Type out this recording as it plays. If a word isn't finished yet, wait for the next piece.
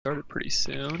Started pretty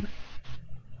soon.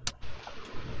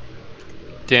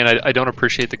 Dan, I don't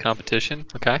appreciate the competition,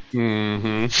 okay?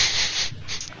 Mm-hmm.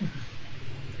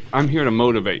 I'm here to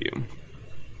motivate you.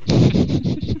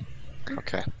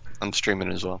 Okay, I'm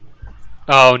streaming as well.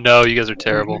 Oh no, you guys are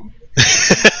terrible.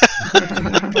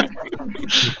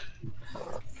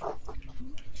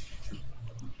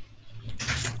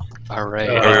 All right.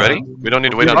 Are we ready? We don't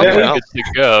need to wait on Probably anyone else. good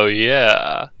to go,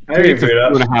 yeah. I It's agree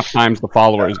with 2.5 times the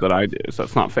followers that I do, so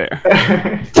that's not fair.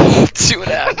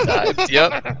 2.5 times,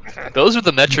 yep. Those are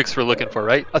the metrics we're looking for,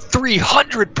 right? A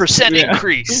 300% Yeah.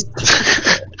 increase!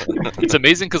 It's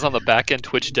amazing because on the back end,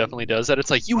 Twitch definitely does that. It's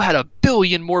like, you had 1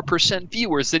 billion more %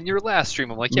 viewers than your last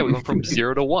stream. I'm like, yeah, we went from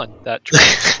 0 to 1. That trend.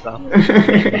 So.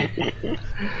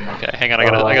 Okay, hang on, I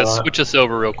gotta switch us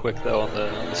over real quick, though, on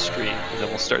the screen, and then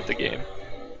we'll start the game.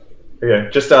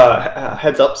 Okay, just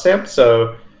heads up, Sam.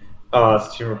 So,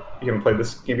 since you haven't played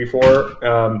this game before,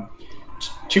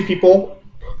 2 people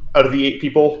out of the 8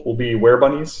 people will be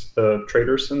werebunnies, the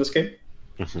traders in this game.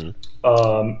 Mm-hmm.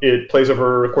 It plays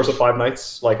over the course of 5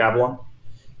 nights, like Avalon,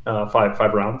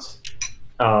 5 rounds.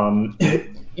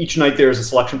 Each night there is a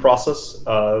selection process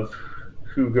of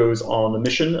who goes on a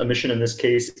mission. A mission in this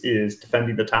case is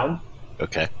defending the town.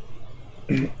 Okay.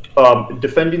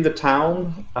 Defending the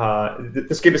town,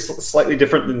 this game is slightly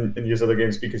different than these other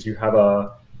games because you have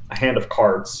a hand of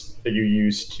cards that you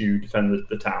use to defend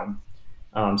the town.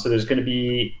 So there's going to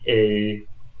be the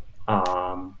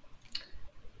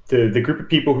group of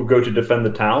people who go to defend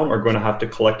the town are going to have to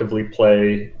collectively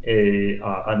play the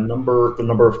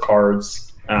number of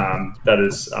cards that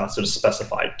is sort of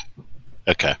specified.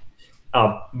 Okay.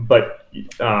 So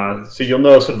you'll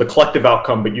know sort of the collective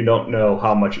outcome, but you don't know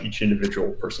how much each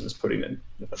individual person is putting in.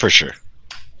 For sure.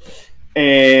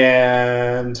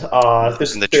 And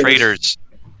The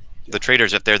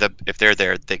traders, if they're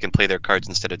there, they can play their cards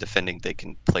instead of defending. They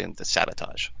can play in the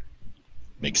sabotage.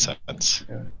 Makes sense.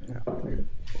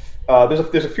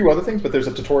 There's a few other things, but there's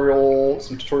some tutorial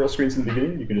screens in the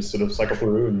beginning. You can just sort of cycle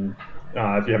through, and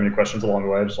if you have any questions along the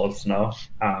way, just let us know.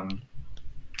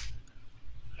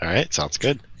 All right, sounds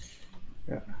good.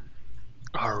 Yeah.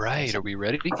 All right, are we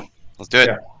ready? Let's do it.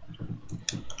 Yeah.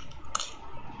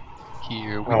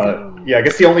 Here we go. Yeah, I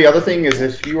guess the only other thing is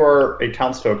if you are a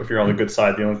townsfolk, if you're on the good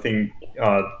side, the only thing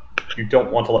you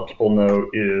don't want to let people know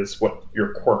is what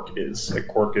your quirk is. A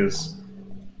quirk is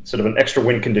sort of an extra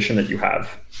win condition that you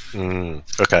have.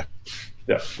 Okay.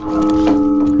 Yeah.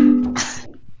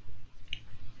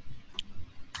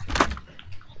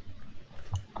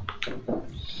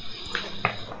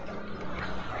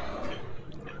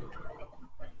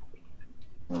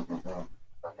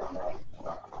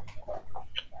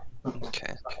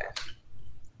 Okay.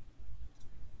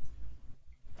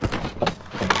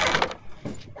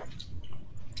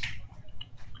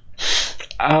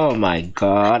 Oh my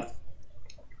god.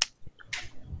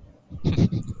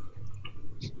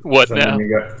 What So now?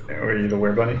 then are you the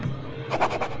werebunny?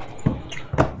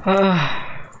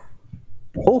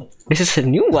 Oh, this is a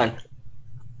new one.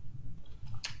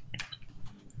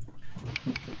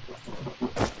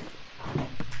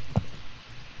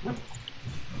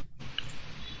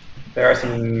 There are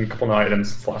some couple new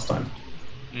items since last time.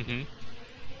 Mm-hmm.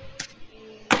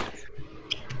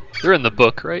 They're in the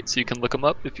book, right? So you can look them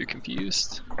up if you're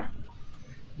confused.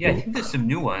 Yeah, I think there's some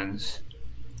new ones.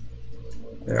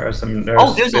 There are some.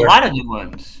 There's a lot of new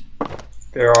ones.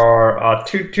 There are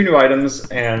two new items,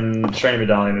 and Shiny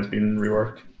Medallion has been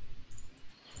reworked.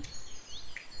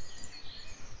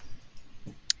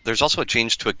 There's also a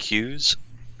change to accuse.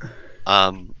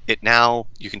 It now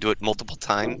you can do it multiple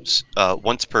times,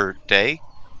 once per day,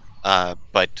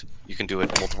 but you can do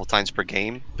it multiple times per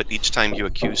game. But each time you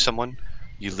accuse someone,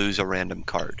 you lose a random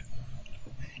card.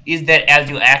 Is that as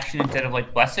you action instead of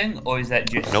like blessing, or is that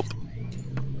just? Nope.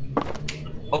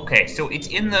 Okay, so it's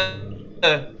in the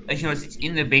as you know, it's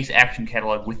in the base action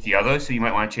catalog with the others, so you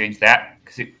might want to change that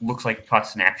because it looks like it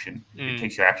costs an action. It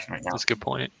takes your action right now. That's a good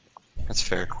point. That's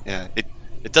fair. Yeah.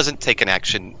 It doesn't take an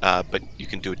action, but you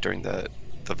can do it during the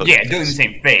voting. Yeah, doing the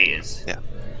same phase. Yeah.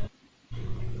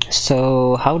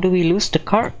 So how do we lose the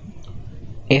card?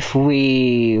 If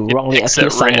we wrongly picks at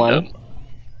accuse someone. random.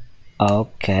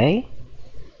 Okay.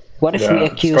 What if Yeah, we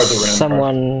it's accuse card to random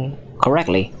someone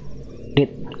correctly?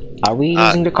 Are we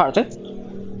losing the card too?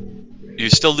 You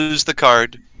still lose the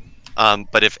card,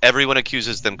 but if everyone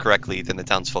accuses them correctly, then the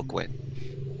townsfolk win.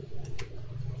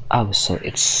 Oh, so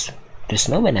there's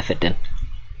no benefit then.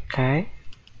 Okay.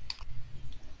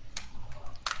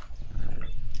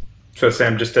 So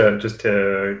Sam, just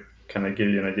to kind of give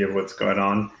you an idea of what's going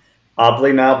on,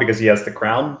 oddly now, because he has the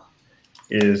crown,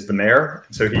 is the mayor,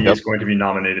 so he is going to be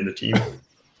nominating the team.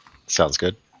 Sounds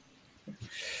good.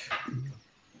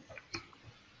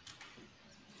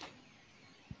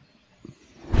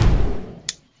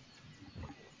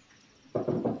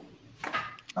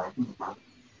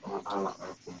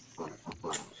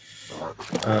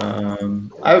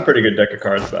 I have a pretty good deck of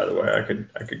cards, by the way. I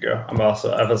could go. I've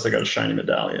also got a shiny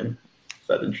medallion. If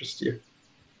that interests you.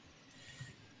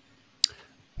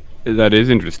 That is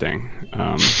interesting.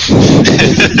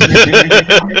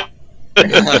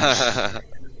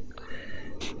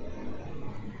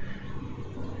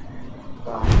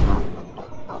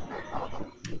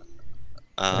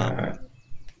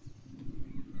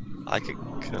 I could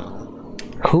go.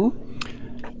 Who?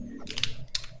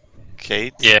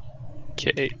 Kate? Yeah.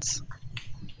 Kate's.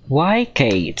 Why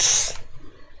Kate's?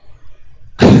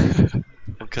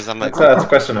 Because I'm That's a a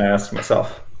question I asked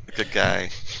myself. good guy.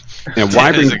 Yeah,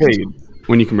 why bring Is it- Cade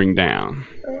when you can bring down?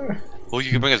 Well,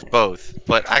 you can bring us both,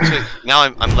 but actually, now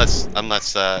I'm less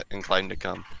inclined to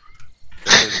come.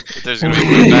 If there's gonna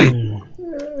be a back,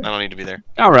 I don't need to be there.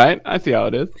 All right, I see how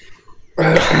it is.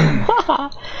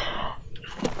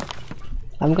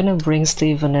 I'm gonna bring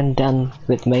Steven and Dan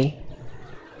with me.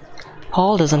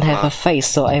 Paul doesn't have a face,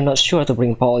 so I'm not sure to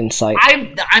bring Paul inside.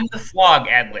 I'm the flog,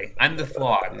 Adley. I'm the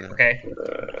flog. Okay.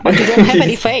 But you don't have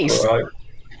any face. Right.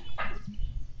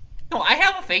 No, I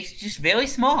have a face, just very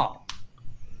small.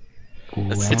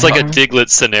 It's like a Diglett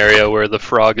scenario where the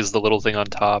frog is the little thing on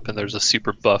top and there's a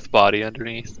super buff body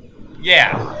underneath.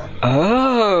 Yeah.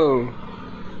 Oh.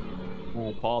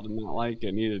 Well, Paul did not like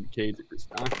it. Neither did Cade at this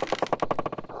time.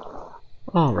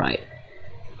 All right.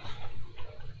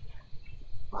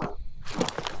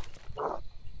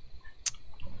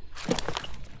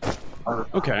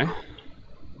 Okay.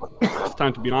 It's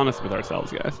time to be honest with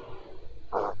ourselves, guys.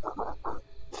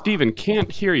 Steven,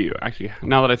 can't hear you. Actually,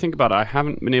 now that I think about it, I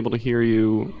haven't been able to hear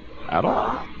you at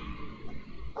all.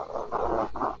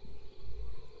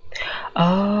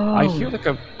 Oh. I hear like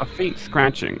a faint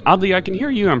scratching. Oddly, I can hear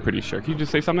you, I'm pretty sure. Can you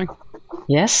just say something?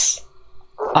 Yes.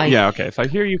 Yeah, okay, so I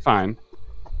hear you fine.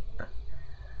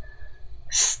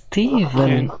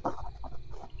 Steven.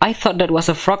 I thought that was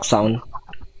a frog sound.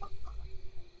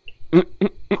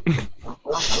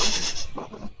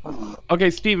 Okay,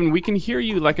 Steven, we can hear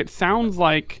you. Like, it sounds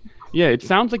like... Yeah, it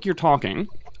sounds like you're talking,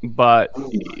 but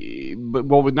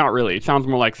well, not really. It sounds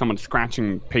more like someone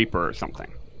scratching paper or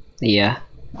something. Yeah.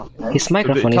 His So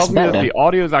microphone it is tells me that better. the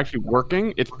audio is actually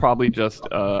working. It's probably just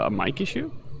a mic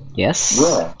issue. Yes.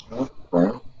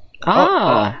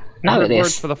 Ah, now Heard it words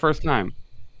is. for the first time.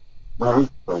 Are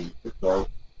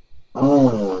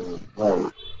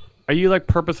you like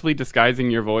purposefully disguising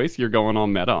your voice? You're going all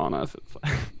meta on us. It's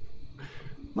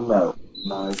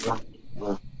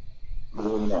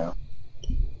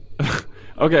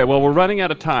Okay, well, we're running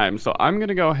out of time, so I'm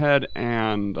gonna go ahead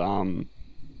and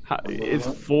is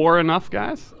 4 enough,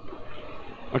 guys?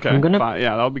 Okay, I'm gonna-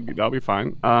 yeah, that'll be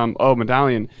fine. Oh,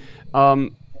 medallion.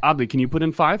 Oddly, can you put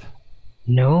in 5?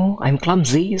 No, I'm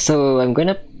clumsy, so I'm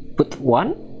gonna put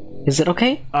 1. Is it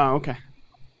okay? Okay.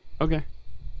 Okay.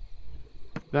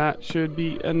 That should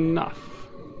be enough.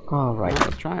 Alright.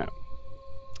 Let's try it.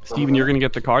 Steven, you're gonna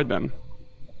get the card then.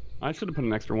 I should have put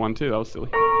an extra 1 too. That was silly.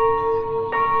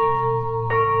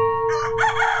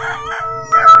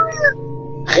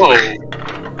 Whoa.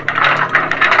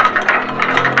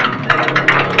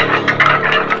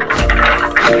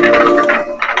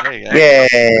 There you go.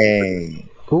 Yay!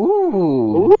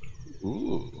 Ooh.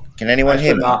 Ooh. Can anyone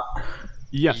hear me?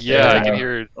 Yes. Yeah, I can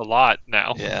hear a lot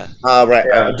now. Yeah. Ah, right.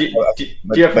 Do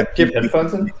you have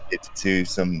headphones in? It to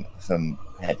some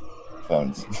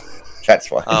headphones. That's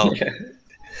why. Oh. Well,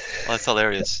 that's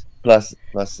hilarious. Plus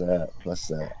a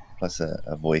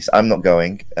voice. I'm not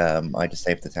going. I just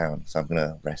saved the town, so I'm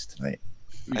gonna rest tonight.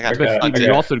 I got Okay. hunted.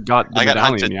 You also got the I got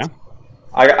medallion, hunted. yeah?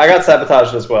 I got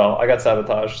sabotaged as well. I got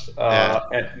sabotaged. Yeah.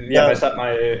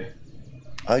 My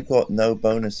I got no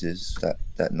bonuses that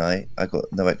night. I got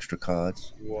no extra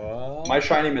cards. my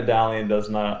shiny medallion does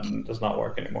not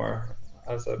work anymore,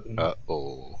 as I've been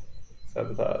Oh.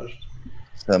 sabotaged.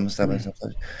 Some.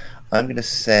 I'm gonna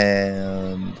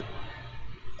send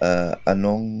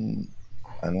Anong.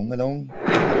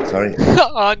 Sorry.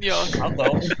 Anyong.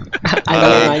 Hello.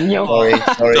 I know.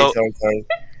 Sorry.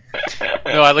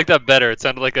 No, I like that better. It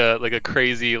sounded like a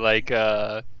crazy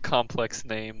complex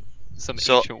name. Some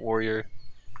So- ancient warrior.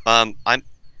 I'm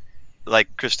like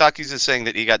Christakis is saying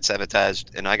that he got sabotaged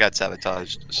and I got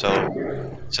sabotaged. So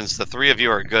since the three of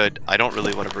you are good, I don't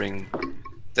really want to bring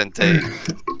Dente,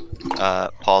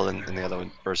 Paul, and the other one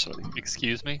personally.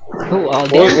 Excuse me? Who are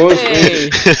What was-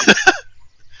 they?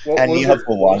 And you have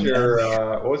for one.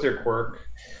 What was your quirk,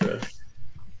 Chris?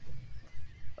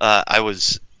 I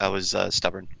was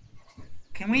stubborn.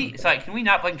 Can we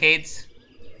not blink Cades?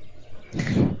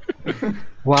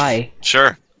 Why?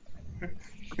 Sure.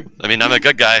 I mean, I'm a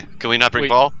good guy. Can we not bring Wait.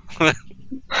 Paul?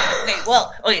 Okay,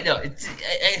 well, okay, no.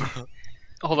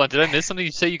 Hold on, did I miss something?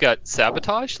 You say you got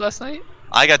sabotaged last night?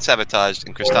 I got sabotaged,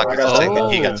 and Christakis is saying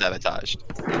that he got sabotaged.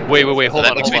 Wait, So hold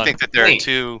that on, makes hold me on. think that there are Wait.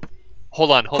 two.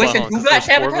 Hold on. Question, who There's got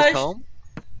four of us sabotaged? home?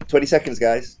 20 seconds,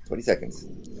 guys. 20 seconds.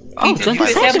 Oh, Did you 20 get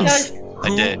seconds. sabotaged?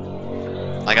 I did.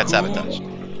 I got sabotaged.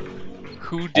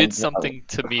 Who did something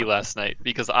to me last night?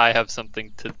 Because I have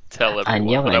something to tell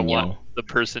everyone, but I want the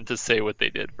person to say what they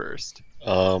did first.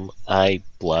 I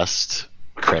blessed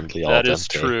friendly all That is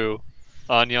true.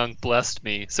 Anyang blessed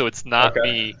me, so it's not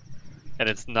me, and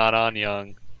it's not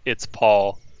Anyang. It's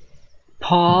Paul.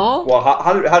 Paul? Well,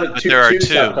 how did But two there are two.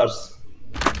 sabotage?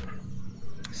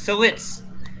 So it's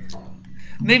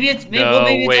maybe it's maybe, No, well,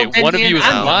 maybe wait, it's one of you is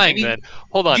Anyang. lying Maybe- then.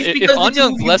 Hold on, Just if because the two Anyang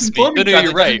of you blessed me, confirm no, each you're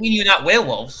other right. doesn't mean you're not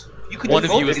werewolves. You could One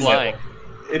just of you vote is together. lying.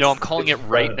 No, I'm calling it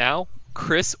right now.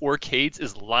 Chris or Cades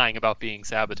is lying about being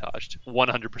sabotaged,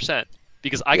 100%.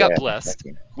 Because I got blessed,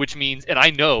 which means, and I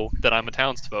know that I'm a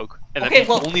townsfolk, and Okay, that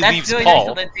well, only that's leaves really Paul. nice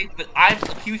of Lindsay, but I'm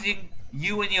accusing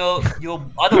you and your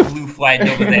other blue flag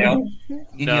over there in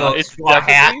No, your it's straw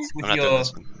definitely- hats with I'm not doing your.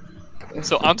 this one.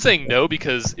 So I'm saying no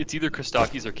because it's either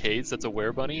Christakis or Cades that's a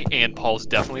werebunny, and Paul's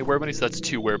definitely a werebunny, so that's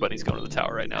 2 werebunnies going to the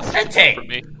tower right now. So Dente! for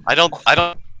me. I don't.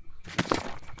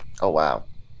 Oh, wow.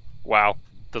 Wow,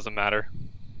 doesn't matter.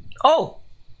 Oh!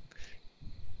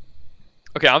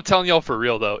 Okay, I'm telling y'all for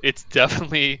real though, it's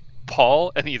definitely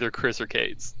Paul and either Chris or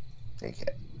Cades. Okay.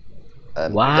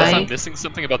 Unless Why? I'm missing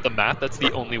something about the math, that's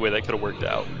the only way that could have worked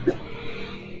out.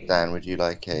 Dan, would you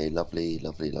like a lovely,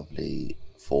 lovely, lovely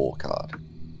 4 card?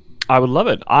 I would love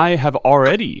it. I have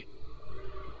already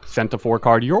sent a 4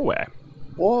 card your way.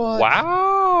 What?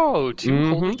 Wow, 2 Mhm.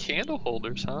 holy candle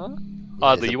holders, huh? Yeah,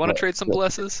 Oddly, it's you a want to bright- trade some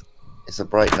blesses? It's a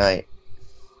bright night.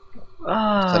 Turn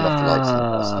off the lights and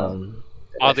the sun.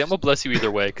 Oddly, I'm gonna bless you either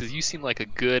way, because you seem like a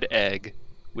good egg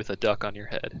with a duck on your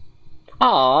head.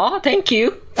 Aw, thank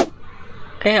you.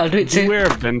 Okay, I'll do it too. Beware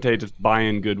of Vente just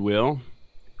buying goodwill.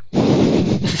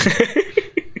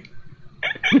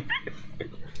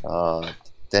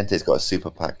 Dente's got a super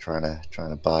pack trying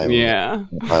to buy. Yeah.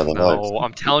 Buy the votes. No,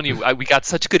 I'm telling you, we got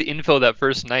such good info that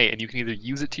first night, and you can either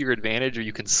use it to your advantage or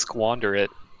you can squander it.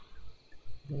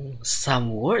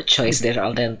 Some word choice there,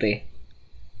 Al Dente.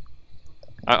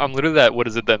 I'm literally that. What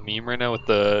is it? That meme right now with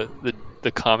the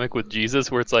comic with Jesus,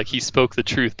 where it's like he spoke the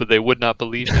truth, but they would not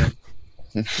believe him.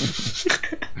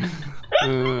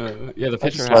 Yeah, the I picture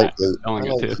just hat like the- telling I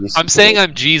it like too. the I'm saying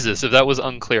I'm Jesus. If that was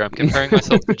unclear, I'm comparing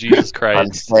myself to Jesus I'm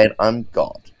Christ. saying I'm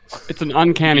God. It's an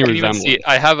uncanny You can even resemblance. see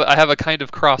I have a kind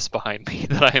of cross behind me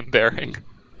that I am bearing.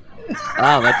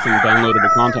 Wow, that's some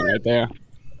downloadable content right there.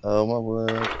 Oh my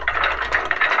word.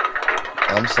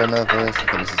 I'm so nervous. I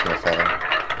think this is gonna fail.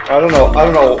 I don't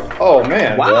know. Oh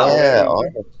man. Wow. Yeah.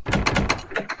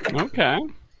 Okay.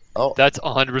 Oh. That's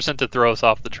 100% to throw us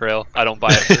off the trail. I don't buy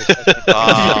it. For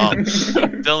a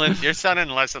second. Dylan, you're sounding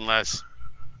less and less.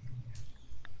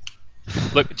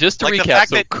 Look, just to Like the recap, fact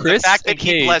so that Chris the fact and that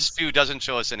he Cades. blessed you doesn't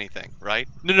show us anything, right?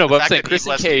 No, the but I'm fact saying that he Chris and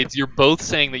blessed Cades, you're both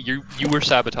saying that you were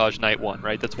sabotaged night 1,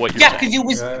 right? That's what you're Yeah, saying. because it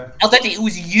was. Yeah. I'll bet you it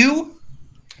was you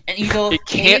and either. It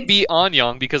can't Cades- be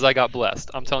Anyang because I got blessed.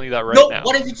 I'm telling you that right No, now.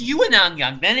 what if it's you and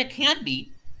Anyang? Then it can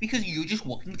be because you're just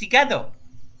working together.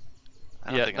 I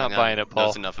don't Yeah, think not Anyang buying it, Paul.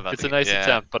 knows enough about It's the a nice game. Yeah.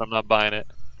 attempt, but I'm not buying it.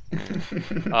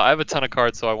 I have a ton of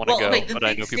cards, so I want to Well, go, wait, the but I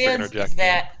thing know people are going stands to is reject me.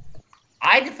 that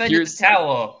I defended Here's- the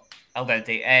tower, Al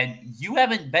Dente, and you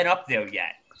haven't been up there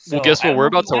yet. So Well, guess I what? don't We're know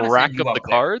about if you to wanna rack send you up the up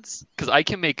there. cards because I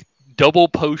can make double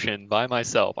potion by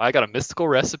myself. I got a mystical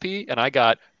recipe, and I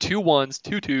got 2 1s,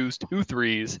 2 2s, 2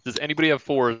 3s. Does anybody have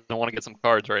 4s and want to get some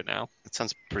cards right now? That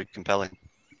sounds pretty compelling.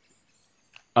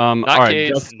 All Not right, Cades,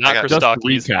 just, not I got- just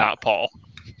Christakis, recap. not Paul.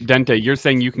 Dente, you're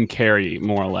saying you can carry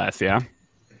more or less, yeah?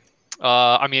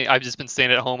 I mean, I've just been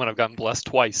staying at home and I've gotten blessed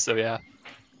twice, so yeah.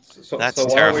 So, That's so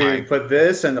why don't we terrifying. put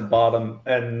this in the bottom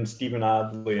and Stephen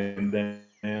Adley and Dan?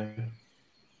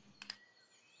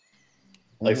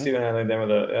 Like Mhm. Stephen Adley and Dan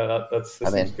with a this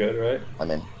I'm seems in. good, right? I'm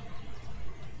in.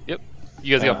 You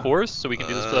guys got Yeah. 4s, so we can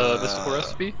do this mystical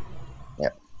recipe?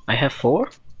 I have 4?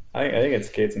 I think it's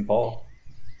Kates and Paul.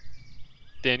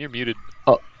 Dan, you're muted.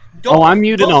 Oh, I'm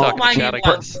muted don't on- mind Chat, me I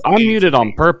once. guess. I'm muted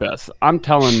on purpose. I'm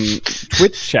telling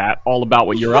Twitch chat all about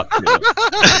what you're up to.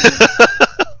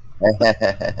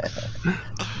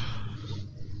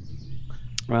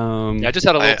 Yeah, I just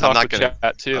had a little I'm talk not with gonna-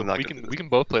 chat too. I'm not We gonna can do we can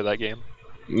both play that game.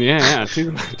 Yeah,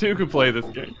 two can play this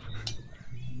game.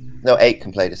 No, 8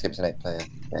 can play this game. It's an 8-player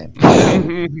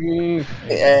game.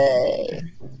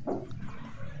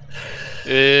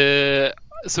 Yay.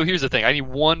 So here's the thing. I need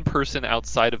one person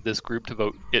outside of this group to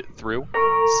vote it through.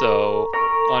 So,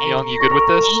 Anyang, you good with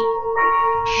this?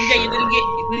 Yeah, you're gonna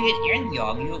get Yan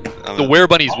Yang. The Were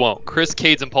Bunnies won't. Chris,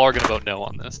 Cades, and Paul are gonna vote no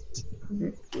on this.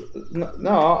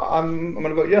 No, I'm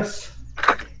gonna vote yes.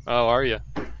 Oh, are you?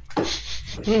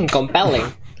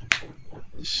 Compelling.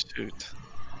 Shoot.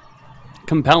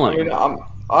 Compelling. I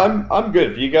mean, I'm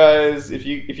good. If you guys, if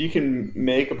you can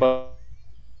make a bunch.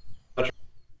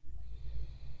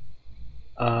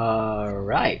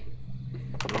 Right.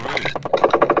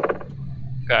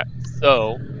 Okay,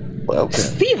 so Welcome.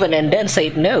 Steven and then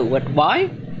said no. What? Why?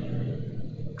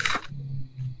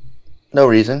 No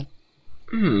reason.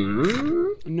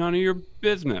 None of your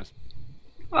business.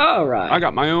 All right. I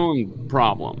got my own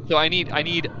problem. I need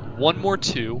one more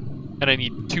 2, and I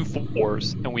need 2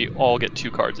 4s, and we all get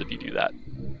 2 cards if you do that.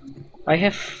 I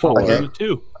have 4. Okay.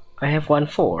 2. I have 1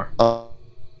 4. I'll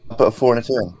put a 4 and a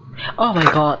 2 in. Oh my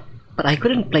god! But I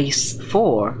couldn't place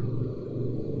 4.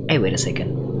 Hey, wait a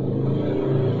second.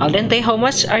 Al dente, how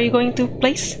much are you going to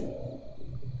place?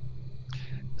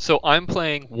 So I'm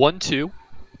playing 1 2,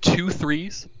 2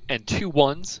 3s, and 2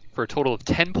 1s for a total of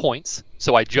 10 points.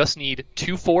 So I just need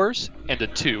 2 4s and a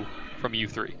 2 from you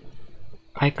 3.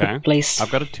 I could Okay. place.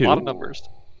 I've got a A 2. lot of numbers.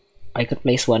 I could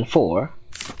place 1 4.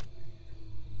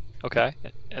 Okay,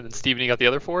 and then Steven, you got the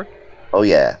other 4. Oh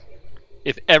yeah.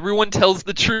 If everyone tells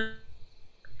the truth,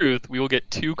 we will get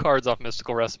 2 cards off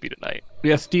Mystical Recipe tonight.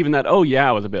 Yeah, Steven, that oh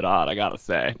yeah was a bit odd, I gotta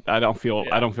say. I don't feel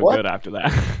What? good after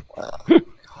that. Wow.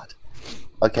 God.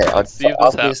 Okay, I'll see if this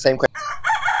ask you the happens. same question.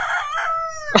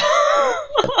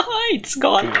 It's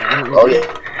gone. Oh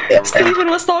yeah. Yeah. Steven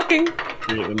was talking. At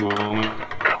the moment.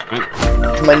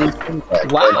 My new thing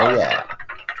back. Wow. Oh yeah.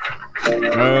 Hey,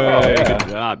 yeah. good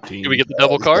job, team. Do we get the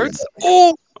double cards?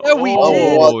 Oh, yeah, we Oh,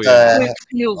 did. What the It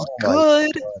feels Oh my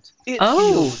good. God. It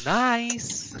Oh. feels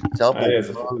nice. Double.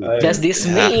 Does this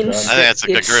Yeah. mean I think that's a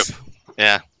good group.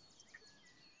 Yeah.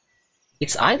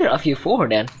 It's either of you 4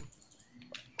 then?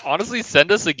 Honestly,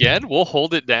 send us again. We'll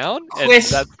hold it down, and Chris,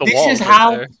 that's the this wall. is right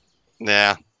how- there.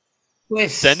 Yeah.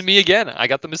 Chris, Send me again. I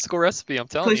got the Mystical Recipe. I'm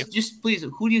telling Chris, you. just please.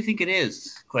 Who do you think it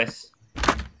is, Chris?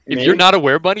 If you're not a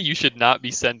Were Bunny, you should not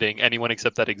be sending anyone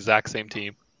except that exact same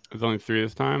team. There's only 3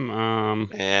 this time.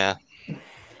 Yeah.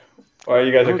 Are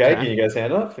you guys okay? Okay. Can you guys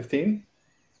handle it? 15?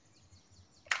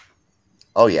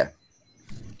 Oh yeah.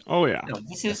 Oh yeah. No,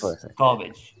 this is That's what I said.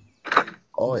 garbage.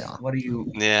 Oh yeah. What are you?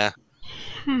 Yeah.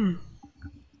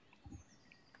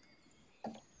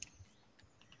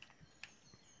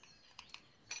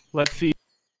 Let's see.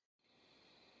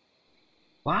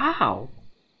 Wow.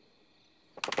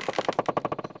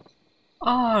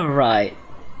 Alright.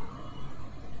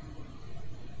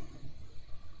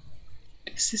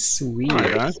 This is weird.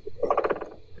 Alright, guys.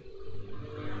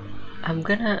 I'm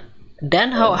gonna.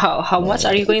 Dan, how much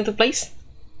are you going to place?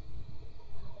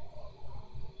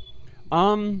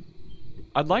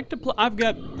 I'd like to play. I've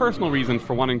got personal reasons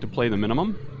for wanting to play the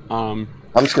minimum. I'm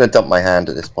just gonna dump my hand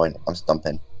at this point. I'm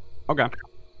stumping Okay.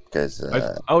 because.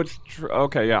 Oh, it's true.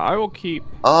 Okay, yeah. I will keep.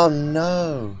 Oh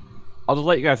no. I'll just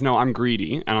let you guys know I'm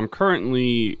greedy, and I'm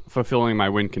currently fulfilling my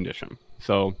win condition.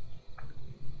 So,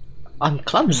 I'm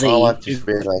clumsy. Oh, I've just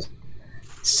realised.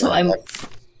 So I'm.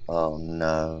 Oh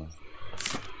no.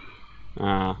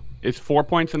 is 4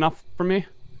 points enough for me?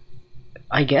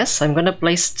 I guess I'm gonna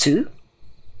place 2.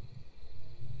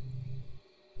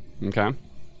 Okay.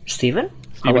 Steven?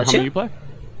 Steven, about how many you? you play?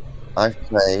 I've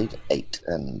played 8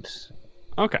 and.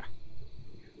 Okay.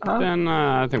 Then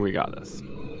I think we got this.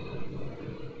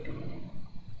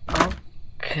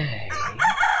 Okay.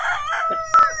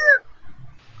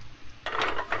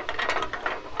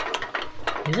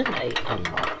 Isn't 8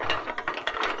 unlocked?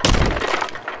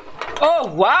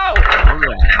 Oh wow!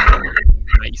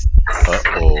 Nice.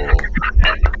 Uh-oh.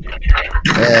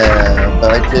 Yeah,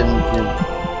 but I didn't.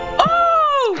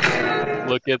 Oh!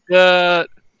 Look at that.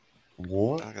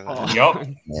 What? Look at that. Yup.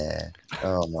 Yeah.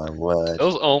 Oh my word. That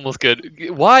was almost good.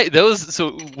 Why? Those.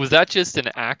 So was that just an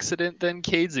accident then,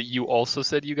 Cades, that you also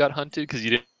said you got hunted because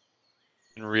you didn't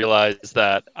realize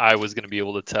that I was going to be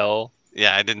able to tell?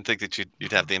 Yeah, I didn't think that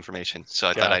you'd have the information, so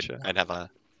I Gotcha. thought I'd have a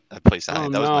place on Oh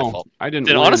it. That was no, my fault. I didn't.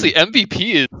 And win. honestly,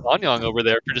 MVP is Anyang over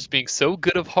there for just being so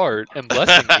good of heart and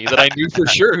blessing me that I knew for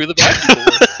sure who the bad people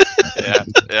were.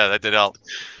 Yeah, that did help.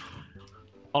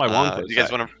 all I wanted. You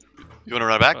guys want to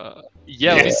run it back?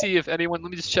 Yeah, let me see if anyone.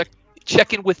 Let me just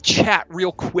check in with chat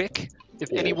real quick.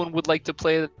 If anyone would like to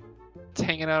play that's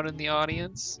hanging out in the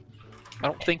audience. I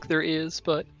don't think there is,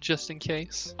 but just in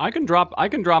case. I can drop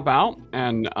out,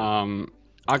 and I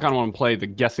kind of want to play the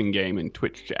guessing game in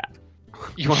Twitch chat.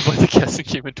 You want to play the guessing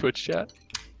game in Twitch chat?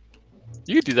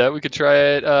 You could do that. We could try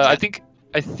it. I think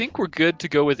we're good to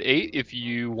go with 8 if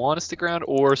you want to stick around,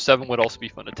 or 7 would also be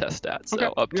fun to test stats. So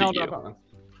up to I'll you. drop out then.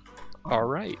 All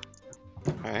right.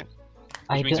 All right.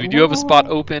 Which means we do have a spot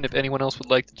open if anyone else would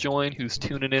like to join who's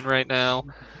tuning in right now.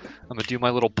 I'm going to do my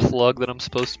little plug that I'm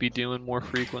supposed to be doing more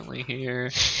frequently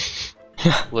here.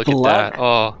 Look at that.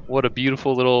 Oh, what a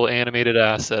beautiful little animated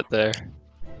asset there.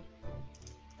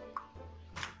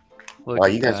 Look Wow,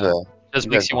 at you guys that. were. Just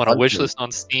you makes guys you were want to hunting. wishlist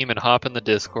on Steam and hop in the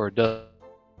Discord,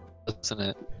 doesn't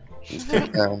it?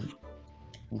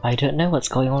 I don't know what's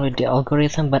going on with the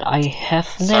algorithm, but I have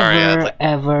Sorry, never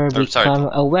ever sorry. become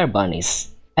aware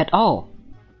bunnies at all.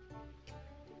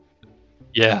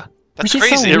 Yeah, That's Which is so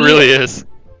crazy. it weird. really is.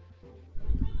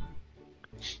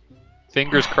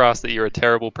 Fingers crossed that you're a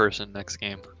terrible person next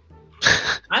game.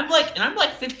 I'm like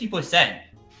 50%.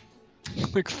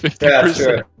 Like 50%. Yeah,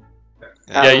 sure.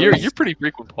 Yeah, you're pretty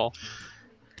frequent, Paul.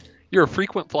 You're a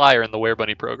frequent flyer in the Were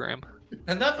Bunny program.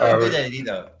 I'm not very good at it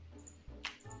either.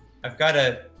 I've got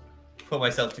to put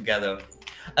myself together.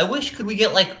 I wish could we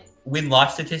get like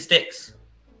win-loss statistics,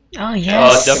 Oh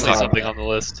yes. Definitely something on the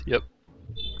list. Yep.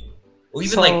 or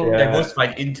even So- like Yeah.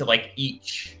 diversified into like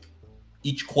each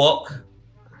quirk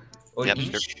or Yep.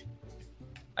 each The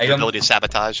item. ability to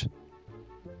sabotage.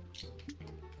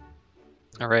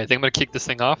 All right, I think I'm gonna kick this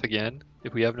thing off again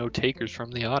if we have no takers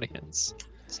from the audience.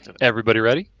 Let's do it. Everybody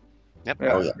ready? Yep.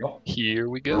 Yeah. Here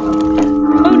we go.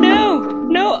 Oh no!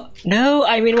 No! No!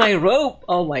 I'm in my robe!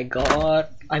 Oh my god.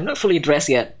 I'm not fully dressed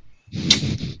yet.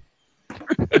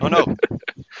 Oh no.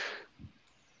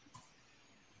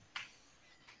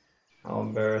 How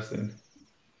embarrassing.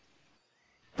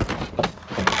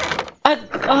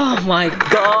 Oh my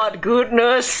god,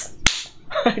 goodness!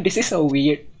 This is so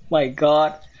weird. My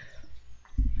god.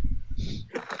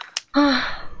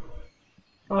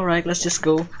 Alright, let's just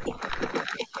go.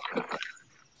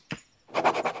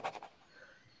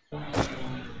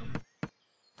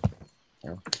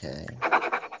 Okay.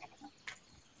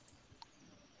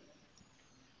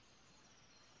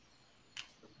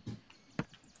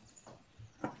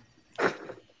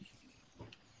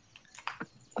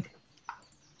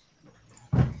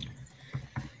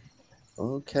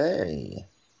 Okay.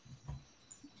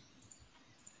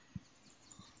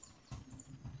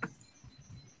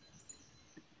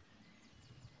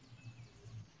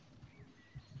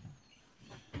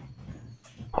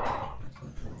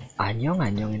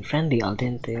 Anyong and Friendly Al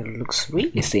Dente looks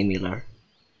really similar.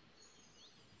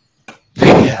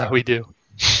 Yeah, we do.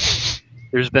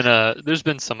 There's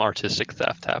been some artistic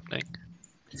theft happening.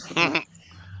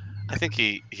 I think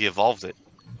he evolved it.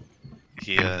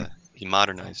 He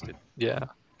modernized it. Yeah.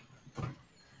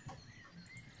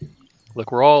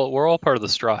 Look, we're all part of the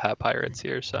Straw Hat Pirates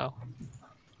here, so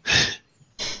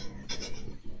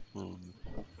Hmm.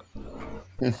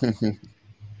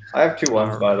 I have 2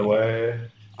 ones, by the way.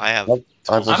 I have. I've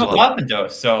tools also I'm a as well. carpenter,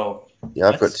 so Yeah,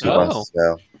 I've got Let's 2 go. ones as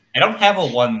well. I don't have a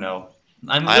 1 though.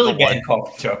 I'm I have really a bad at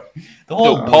carpenter. The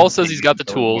whole So Paul says he's got the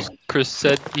tools. Chris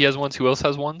said he has ones. Who else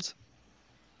has ones?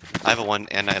 I have a 1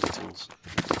 and I have the tools.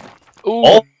 Ooh,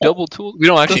 Oh. double tool. We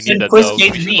don't actually need that Chris though.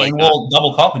 gave We should me like and that. we'll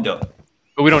double carpenter.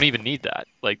 But we don't even need that.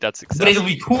 Like that's But it'll excessive.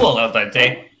 be cool, Al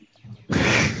Dente.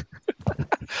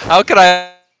 How could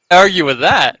I argue with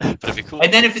that? That'd be cool.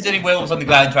 And then if there's any werewolves on the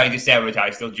ground trying to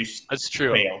sabotage, they'll just That's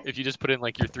true. fail. If you just put in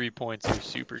like your 3 points, you're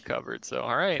super covered. So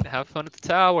all right, have fun at the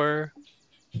tower.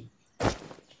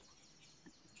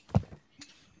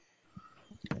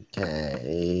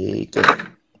 Okay, good.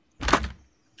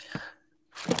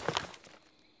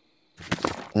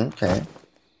 Okay.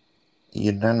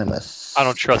 Unanimous. I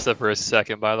don't trust that for a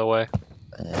second, by the way.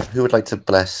 Who would like to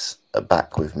bless a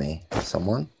back with me?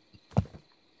 Someone?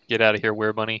 Get out of here,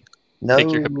 Were Bunny. No.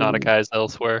 Take your hypnotic eyes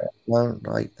elsewhere. Don't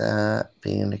like that.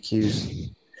 Being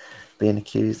accused. Being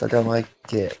accused. I don't like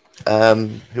it.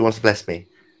 Who wants to bless me?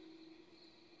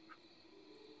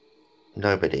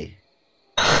 Nobody.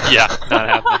 Yeah,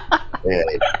 not happening.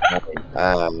 Really.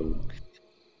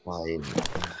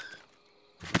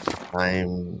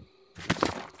 Fine.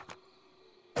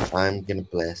 I'm gonna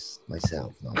bless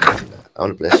myself. No, I'm gonna do that. I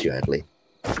want to bless you, Adley,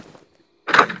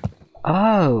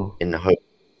 Oh. in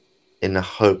the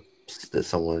hopes that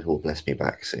someone will bless me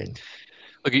back soon.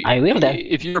 Look, I will then.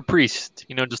 If you're a priest,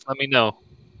 just let me know.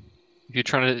 If you're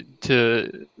trying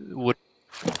to what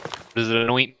does it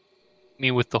anoint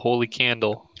me with the holy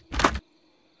candle?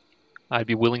 I'd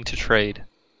be willing to trade.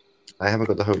 I haven't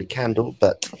got the holy candle,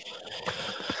 but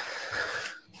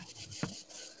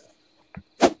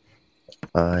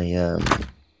I'm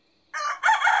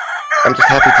just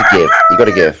happy to give. You got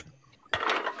to give.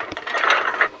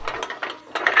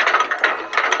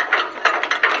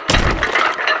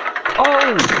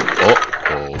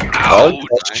 Oh!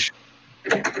 Ouch!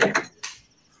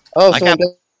 Oh, I someone got-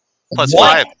 Plus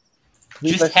What? 5.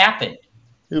 just happened.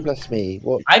 Who blessed me?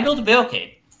 What? I built a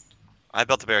barricade. I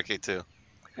built the barricade too.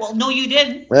 Well, no, you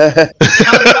didn't. Yeah,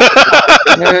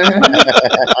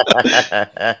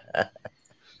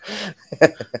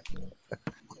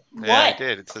 I What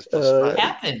did. It says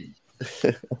happened?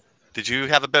 Did you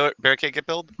have a barricade get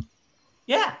built?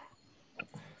 Yeah.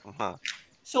 Uh-huh.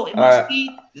 So it must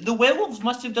be the werewolves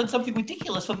must have done something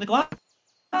ridiculous from the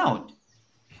ground.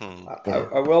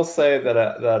 I will say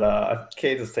that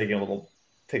Cade is taking a little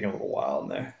while in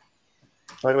there.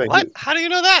 By the way, What? How do you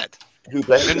know that? who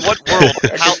blessed In me? what world?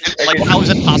 How is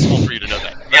it possible for you to know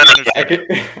that? I don't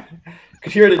understand.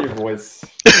 Could hear it in your voice.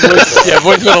 Yeah,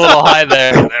 voice went a little high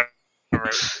there.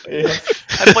 Yeah.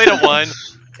 I played a 1,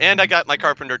 and I got my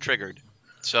carpenter triggered.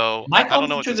 So My I don't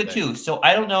know what computer to say. too, so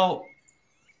I don't know.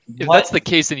 If what- that's the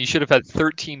case, then you should have had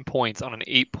 13 points on an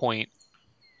 8-point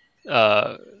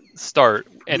start,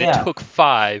 and Yeah. it took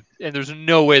 5, and there's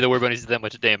no way the Were Bunnies did that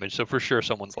much damage, so for sure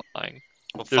someone's lying.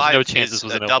 Well, There's 5 no chance is this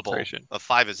was a an double. infiltration. A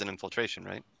 5 is an infiltration,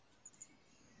 right?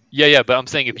 Yeah, but I'm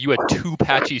saying if you had 2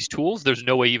 Patchy's tools, there's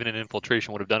no way even an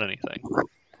infiltration would have done anything.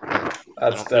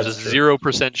 There's a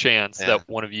 0% chance that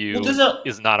one of you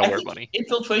is not a Were Bunny.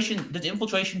 Does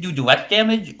infiltration do direct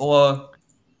damage or?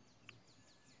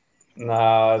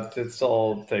 Nah, it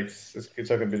still takes. It's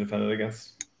still gonna be defended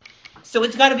against. So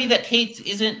it's got to be that Kate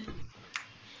isn't.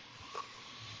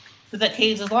 So that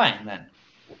Kate is lying then.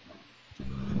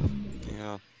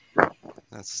 Yeah.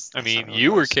 That's I mean, not really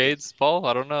you were nice. Cade's, Paul.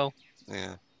 I don't know.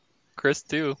 Yeah. Chris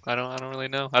too. I don't really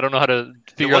know. I don't know how to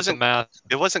figure out the math.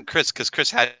 It wasn't Chris, because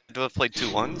Chris had to have played 2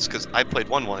 1s, because I played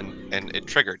 1-1 and it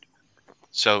triggered.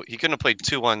 So he couldn't have played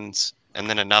 2 1s and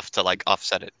then enough to like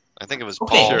offset it. I think it was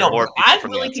Okay, Paul no, or people I'm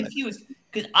from really the outside. confused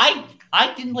because I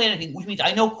didn't play anything, which means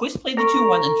I know Chris played the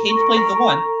 2-1 and Kate played the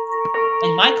 1,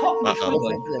 and my calculator showed.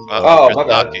 Oh, my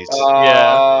bad.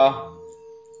 Yeah.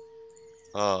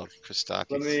 Oh, Christakis.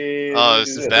 Let me. Oh, this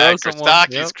is Throw bad. someone,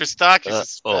 Christakis. yep. Christakis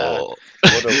is bad. Oh.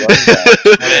 What a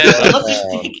rundown. Let's just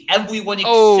pick everyone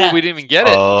except. Oh, we didn't even get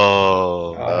it.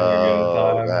 Oh.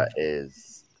 Oh, that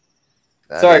is.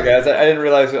 Sorry, guys. I didn't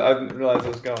realize. I didn't realize it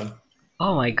was going.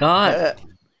 Oh my god. Yeah.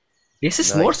 This is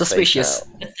Nice more fake suspicious. out.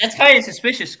 That's kind of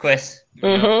suspicious, Chris.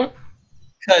 Mm-hmm.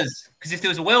 Because if there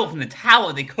was a werewolf in the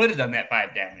tower, they could have done that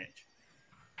 5 damage.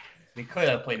 They could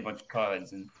have played a bunch of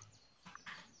cards and.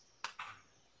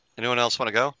 Anyone else want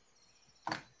to go?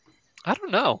 I don't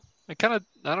know. I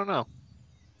don't know.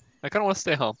 I kind of want to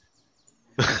stay home.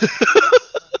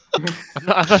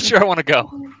 I'm not sure I want to go.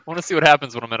 I want to see what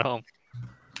happens when I'm at home.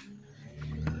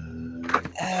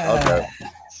 I'll go.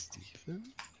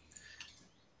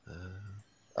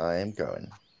 I am going.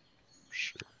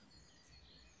 Sure.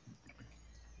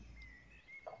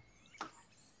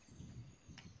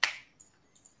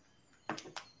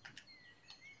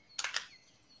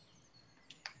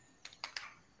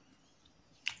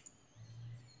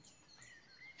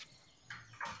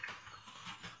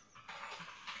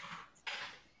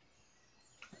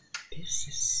 This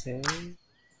is so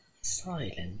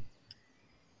silent.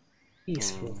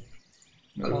 Peaceful.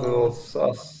 A little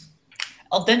sus.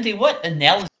 Al Dente, what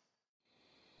analysis?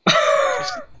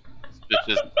 It's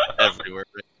just everywhere.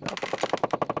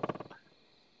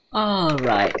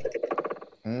 Alright.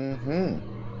 Mm-hmm.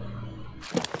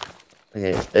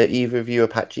 Okay, are either of you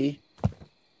Apache?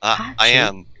 I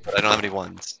am, but I don't have any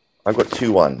 1s. I've got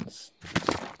 2 1s.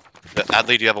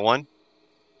 Adley, do you have a 1?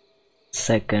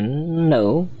 Second,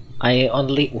 no. I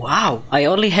only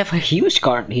have a huge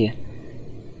card here.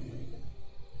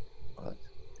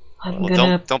 I'm Well,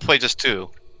 gonna don't play just 2,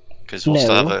 because we'll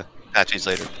still have No. a Apaches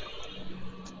later.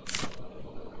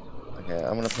 Okay,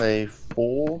 I'm gonna play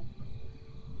 4.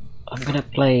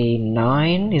 play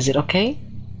 9. Is it okay?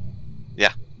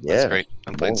 Yeah, Yeah, that's great.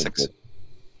 I'm playing more than 6.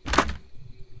 good.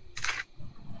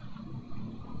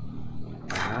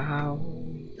 Wow.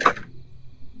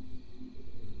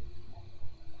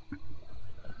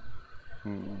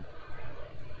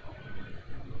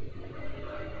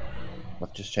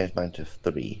 I've just changed mine to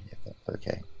 3, if that's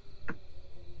okay.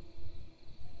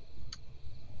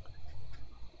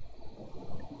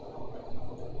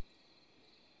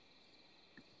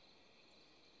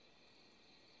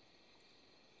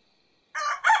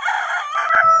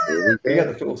 Here we You go.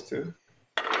 got the tools too.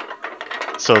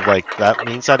 So, like, that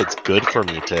means that it's good for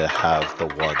me to have the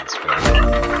 1s,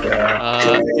 right?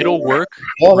 Yeah. It'll work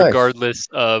Oh, nice. regardless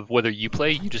of whether you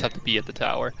play. You just have to be at the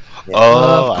tower.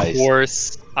 Oh, I Of see.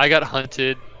 course, I got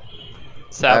hunted,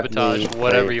 sabotage, Adley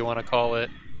whatever played- you want to call it.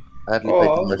 Adley Oh, played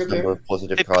the that's most good number there. of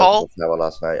positive Hey, cards Paul? of Tower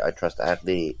last night. I trust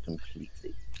Adley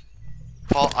completely.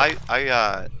 Paul,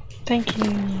 Thank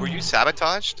you. were you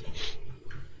sabotaged?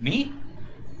 Me?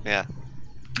 Yeah.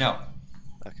 No.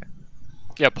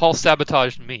 Yeah, Paul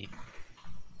sabotaged me.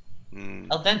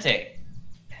 Al dente.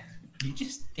 You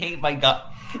just hate my gut.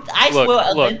 I swear,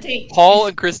 Al Look, dente. Paul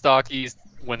and Christakis,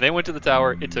 when they went to the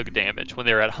tower, it took damage. When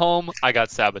they were at home, I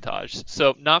got sabotaged.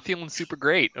 So not feeling super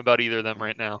great about either of them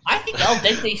right now. I think Al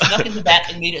dente snuck in the back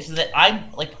and made it so that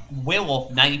I'm like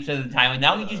werewolf 90% of the time, and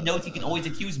now he just knows he can always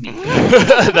accuse me.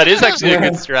 That is actually a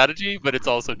good strategy, but it's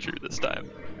also true this time.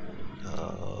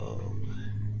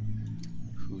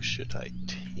 Who should I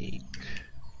take?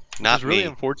 It Not was really me.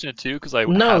 unfortunate too, because I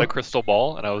No. had a crystal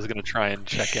ball and I was gonna try and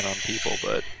check in on people,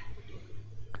 but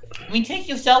I mean, take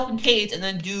yourself and Kate and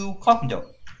then do Carpenter.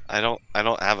 I don't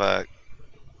have a.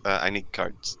 I need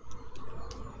cards.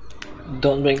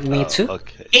 Don't bring me too.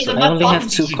 Okay. Kate, So, I'm I not only talking have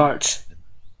to 2 you. cards.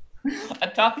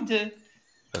 I'm talking to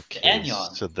okay.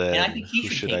 Anyon, So and then, I think he who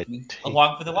should should take I me take?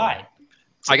 along for the ride.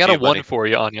 I got to a you, buddy. 1 for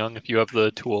you, Anyang, if you have the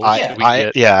tools. Yeah. we can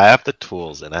get. Yeah, I have the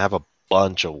tools and I have a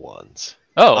bunch of ones.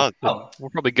 Oh, Oh. we're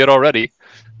probably good already.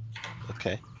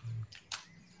 Okay.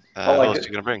 I What like else it. are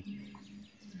you gonna bring?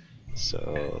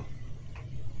 So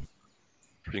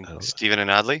Bring Oh. Steven and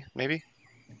Adley, maybe?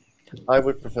 I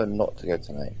would prefer not to go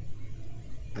tonight.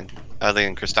 Adley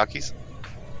and Christakis?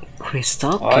 I can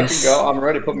Christakis. go. I'm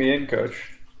ready. Put me in, coach.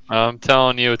 I'm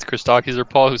telling you, it's Christakis or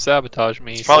Paul who sabotaged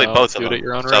me. It's probably so both of do them. it at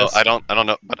your own So risk. I don't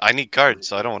know, but I need cards,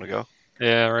 so I don't want to go.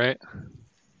 Yeah, right.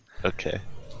 okay.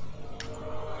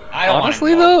 I don't wanna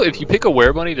Honestly, go. though, if you pick a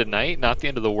Werebunny tonight, not the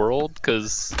end of the world,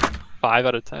 because 5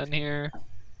 out of 10 here,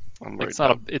 I'm worried it's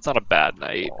not about- a not a bad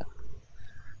night.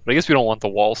 But I guess we don't want the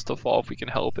walls to fall if we can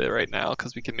help it right now,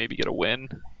 because we can maybe get a win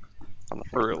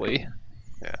early.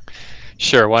 Yeah.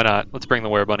 Sure, why not? Let's bring the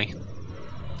Werebunny.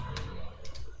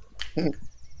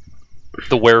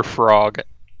 The Werefrog.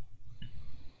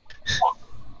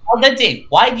 Al dente,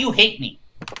 why do you hate me?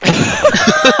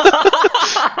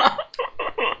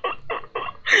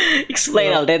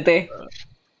 Explain, Al dente.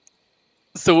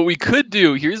 So what we could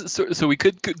do so we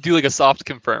could do like a soft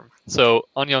confirm. So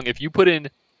Anyang, if you put in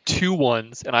 2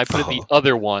 1s and I put in the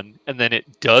other one, and then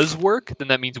it does work, then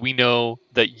that means we know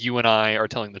that you and I are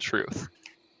telling the truth.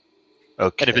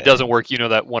 Okay. And if it doesn't work, you know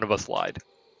that one of us lied.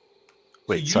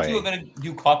 Wait, so you two sorry. are gonna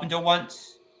do Carpenter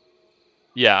once.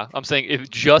 Yeah, I'm saying if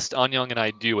just Anyang and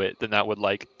I do it, then that would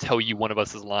like tell you one of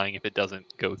us is lying if it doesn't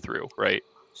go through, right?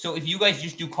 So if you guys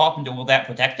just do Carpenter, will that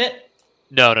protect it?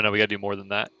 No, we gotta do more than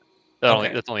that.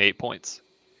 Okay. That's only 8 points.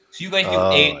 So you guys do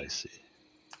Oh, 8, I see.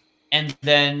 and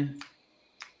then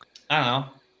I don't know.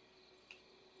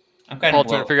 I'm kind Paul, of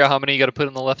trying to figure out how many you gotta put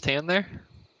in the left hand there?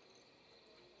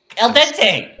 Al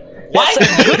dente. Why?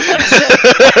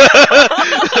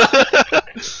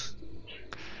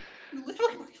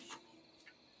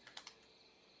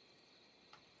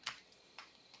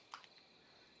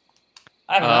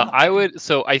 I don't know. I would.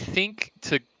 So I think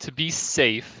to be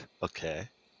safe, Okay.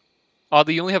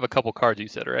 Oddly, you only have a couple cards. You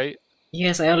said, right?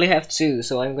 Yes, I only have 2,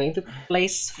 so I'm going to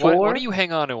place 4. Why don't you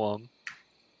hang on to them?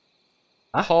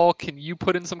 Huh? Paul, can you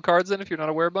put in some cards then if you're not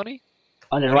a Werebunny?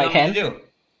 On the What right do you want hand? me to do?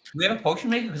 Do we have a potion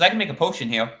maker? Because I can make a potion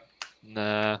here.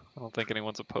 Nah, I don't think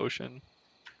anyone's a potion.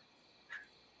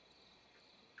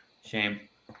 Shame.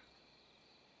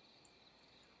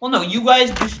 Well, no, you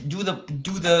guys just do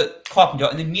the carpenter,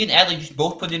 and then me and Adley just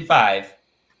both put in 5.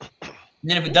 And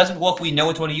then if it doesn't work, we know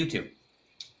it's one of you two.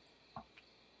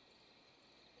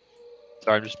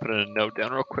 Sorry, I'm just putting a note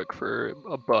down real quick for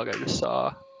a bug I just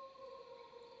saw.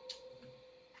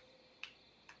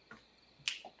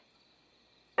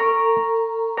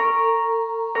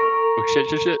 Oh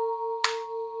shit.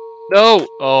 No!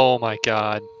 Oh my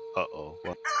god. Uh-oh.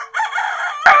 What?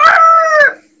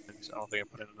 I don't think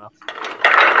I put in enough.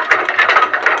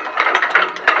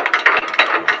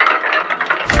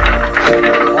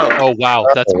 Oh wow,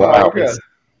 that's wow. miraculous.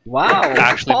 Wow,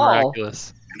 Actually Paul.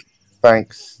 miraculous.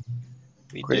 Thanks.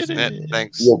 We Chris. did Yeah, it.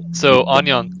 thanks. Yeah. So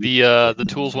Anyang, the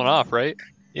tools went off, right?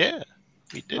 Yeah.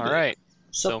 We did All it. right.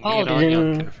 So So me Paul and Anyang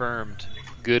didn't... confirmed.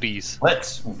 Goodies.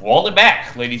 Let's roll it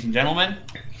back, ladies and gentlemen.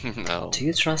 No. Do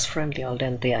you trust friendly Al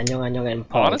dente, Anyong, and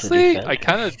Paul Honestly, to defend? I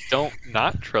kind of don't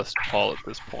not trust Paul at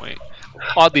this point.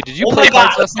 Oddly, did you Oh play my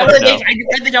god! cards last One night? of the No. days I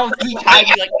defended out 3 times.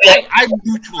 Like, I'm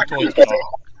neutral towards it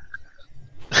all.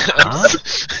 Huh?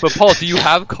 But Paul, do you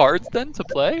have cards then to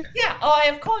play? Yeah, oh, I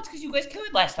have cards because you guys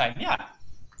killed last time. Yeah.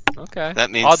 Okay. That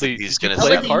means Oddly, that he's did you gonna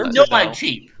play say You cards know or no? I'm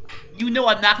cheap. You know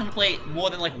I'm not going to play more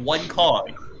than like 1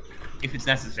 card if it's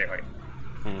necessary.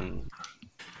 Hmm.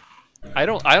 I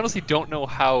honestly don't know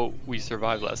how we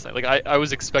survived last night. Like I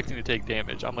was expecting to take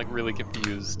damage. I'm like really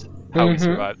confused how we Mhm.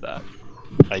 survived that.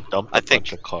 I dumped I a think-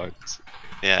 bunch of cards.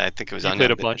 Yeah, I think it was You on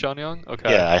played a bunch on Young?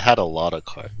 Okay. Yeah, I had a lot of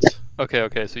cards.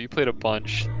 Okay, so you played a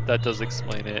bunch. That does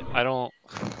explain it.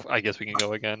 I guess we can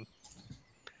go again.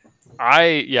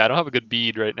 I don't have a good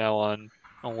bead right now on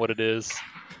what it is.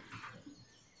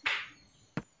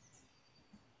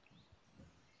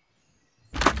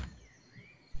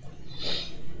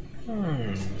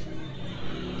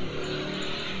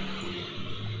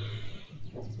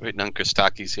 Waiting on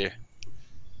Kristaki's here.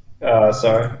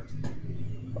 Sorry.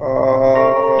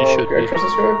 You should okay, be. trust the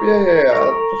script?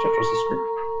 Yeah. Just trust the script.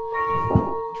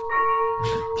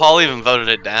 Paul even voted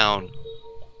it down.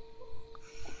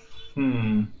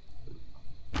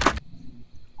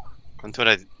 That's what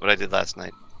I did last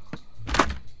night.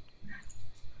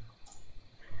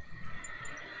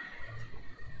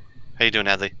 How you doing,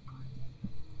 Adley?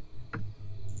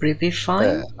 Pretty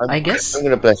fine, I guess. I'm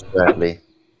gonna bless Bradley.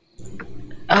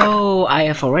 Oh, I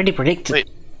have already predicted. Wait.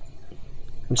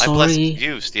 I'm I blessed sorry.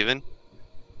 you, Steven.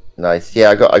 Nice. Yeah,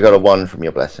 I got a 1 from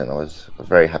your blessing. I was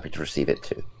very happy to receive it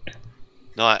too.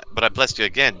 No, but I blessed you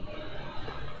again.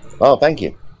 Oh, thank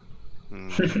you. Hmm.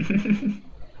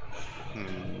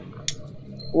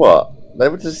 What?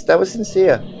 That was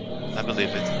sincere. I believe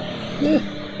it.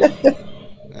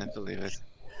 I believe it.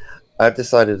 I've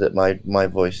decided that my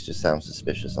voice just sounds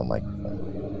suspicious on microphone.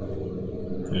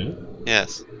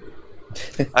 Yes.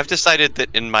 I've decided that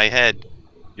in my head,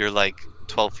 you're like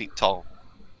 12 feet tall.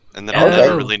 And then I'll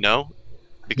never really know.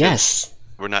 Because Yes.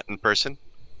 we're not in person.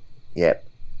 Yep.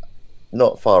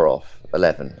 Not far off.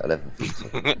 11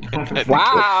 feet.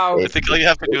 Wow. I think all you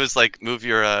have to do is like move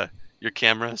your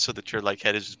camera so that your like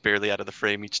head is just barely out of the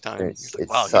frame each time. It's You're like,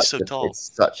 wow, he's so tall.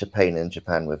 It's such a pain in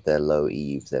Japan with their low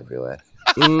eaves everywhere.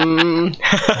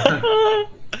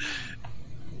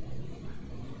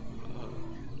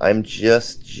 I'm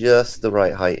just the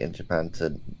right height in Japan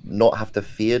to not have to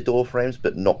fear door frames,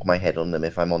 but knock my head on them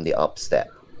if I'm on the up step.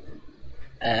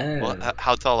 Well,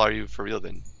 how tall are you for real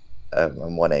then? I'm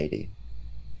 180.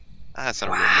 That's not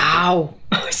a real Wow.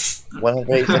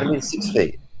 180 centimeters, 6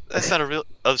 feet. That's not a real...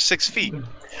 Oh, 6 feet.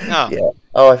 No. Yeah.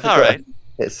 Oh, I forgot. All right.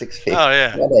 It's 6 feet. Oh,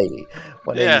 yeah. 180.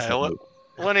 180 Yeah, centimeters.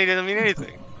 180 doesn't mean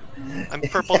anything. I'm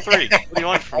purple 3. What do you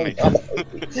want from me?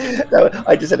 No,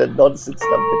 I just said a nonsense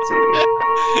number 2.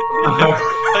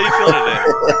 How you feel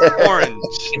today? Orange.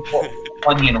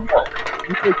 Onion and pork.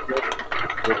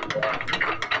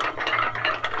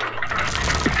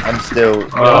 I'm still.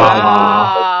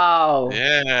 Wow.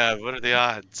 Yeah, what are the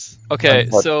odds? Okay,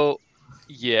 What? so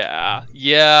yeah,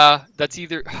 that's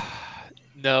either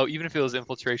no, even if it was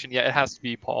infiltration, yeah, it has to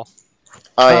be Paul.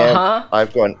 I am. Uh-huh.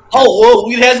 I've gone. Oh,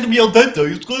 it has to be al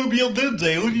dente. It's going to be al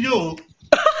dente. What do you know?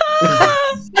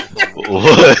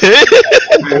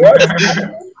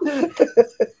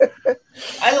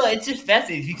 I don't know, it's just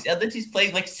fascinating. Al dente's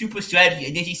playing like super strategy,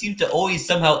 and then he seems to always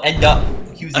somehow end up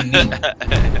accusing me. Like,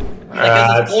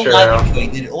 there's this whole logic to it,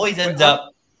 and it always ends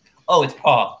up, oh, it's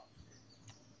Paul.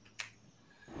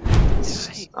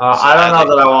 I don't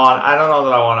know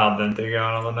that I want al dente going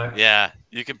on the next. Yeah,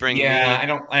 you could bring Yeah, me. I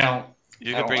don't.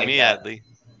 You I could don't bring like me, that. Adley.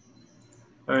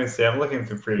 Let me see. I'm looking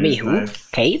through previous Me who? nights.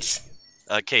 Kate?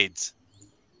 Cades.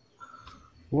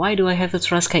 Why do I have to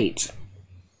trust Kate?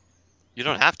 You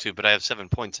don't have to, but I have 7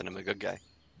 points and I'm a good guy.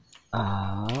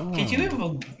 Oh. Did you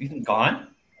ever even gone?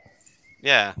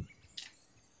 Yeah.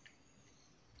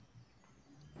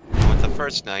 I went the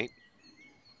first night,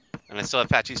 and I still have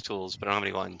Patchy's tools, but I don't have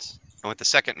any ones. I went the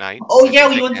second night. Oh I yeah, didn't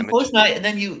we take went the damage. first night,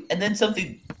 and then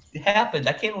something happened.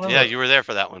 I can't remember. Yeah, you were there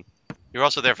for that one. You were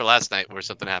also there for last night where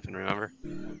something happened, remember?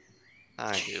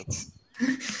 I do.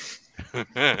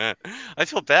 I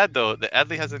feel bad, though, that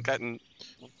Adley hasn't gotten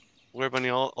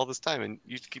Werebunny all this time, and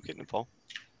you keep getting it, Paul.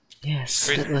 Yes,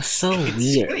 Crazy. that was so It's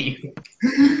weird. silly.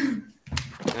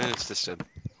 And it's just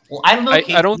Well, I don't know.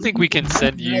 I don't think we can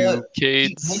send you Keep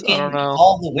Cades. I making don't know.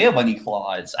 all the Werebunny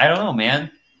claws. I don't know, man.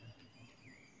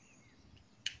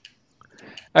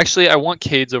 Actually, I want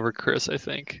Cades over Chris, I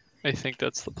think. I think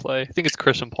that's the play. I think it's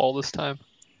Chris and Paul this time.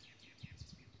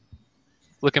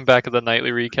 Looking back at the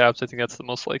nightly recaps, I think that's the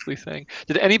most likely thing.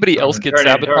 Did anybody else get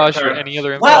sabotaged or any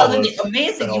other info? Wow, then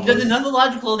amazing! You've done another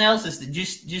logical analysis that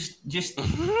just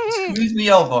screws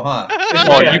me over, huh?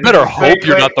 Oh, you better hope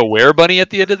you're not the Werebunny at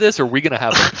the end of this, or we're gonna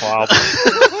have a problem.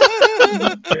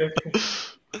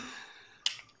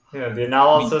 Yeah, the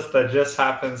analysis that just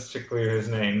happens to clear his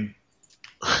name.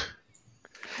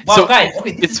 Well, So, guys,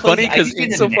 okay, this it's is crazy. funny I 'cause just did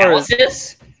an insofar as-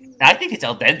 analysis. I think it's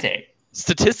al dente.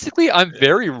 Statistically, I'm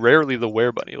very rarely the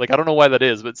Werebunny. Like, I don't know why that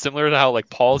is, but similar to how like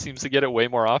Paul seems to get it way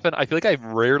more often, I feel like I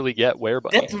rarely get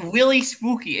Werebunny. That's really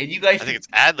spooky, and you guys. I think it's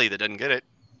Adley that doesn't get it.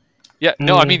 Yeah,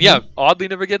 no, I mean, yeah, oddly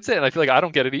never gets it, and I feel like I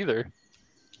don't get it either.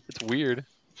 It's weird.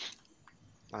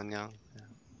 Anya.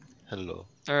 Hello.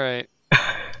 All right.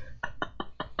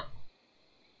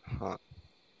 Huh.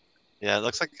 Yeah, it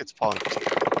looks like it's Paul.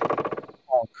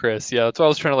 Chris. Yeah, that's why I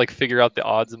was trying to like figure out the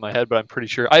odds in my head, but I'm pretty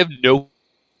sure I have no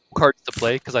cards to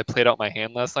play because I played out my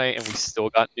hand last night and we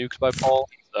still got nuked by Paul.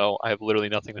 So I have literally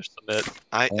nothing to submit.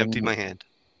 I emptied my hand.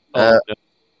 Oh, no.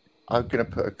 I'm gonna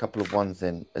put a couple of ones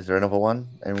in. Is there another one?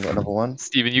 Anyone got another one?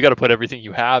 Steven, you got to put everything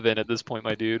you have in at this point,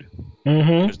 my dude. Mm-hmm.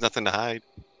 There's nothing to hide.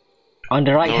 On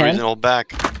the right No hand. reason to hold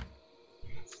back.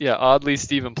 Yeah, oddly,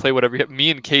 Steven, play whatever you have. Me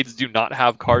and Cades do not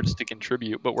have cards to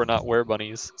contribute, but we're not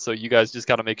were-bunnies. So you guys just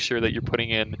got to make sure that you're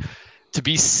putting in... To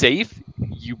be safe,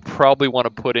 you probably want to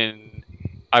put in,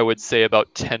 I would say,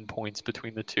 about 10 points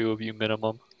between the two of you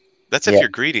minimum. That's if you're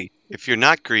greedy. If you're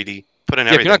not greedy, put in Yeah,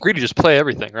 if everything. you're not greedy, just play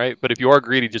everything, right? But if you are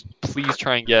greedy, just please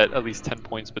try and get at least 10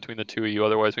 points between the two of you.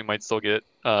 Otherwise, we might still get,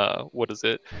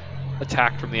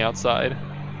 attacked from the outside.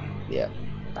 Yeah.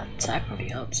 Attack from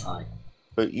the outside.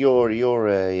 But you're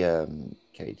a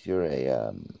Kate, you're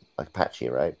a Apache,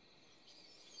 right?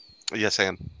 Yes, I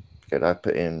am. Good. I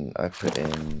put in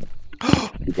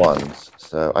ones.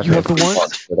 So I You have the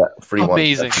ones? for that, 3 ones.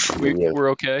 Amazing. Yeah. We're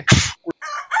okay.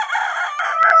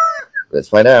 Let's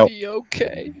find out. Be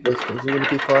okay. Is it going to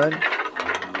be fine?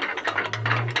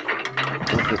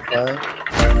 Is it fine?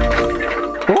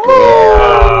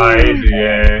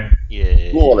 Yeah.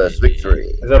 Yeah. Flawless victory.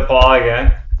 Is that Paul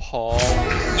again? Paul.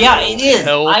 Yeah, it is.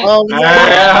 Hell. Oh no!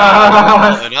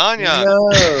 And Anya. No!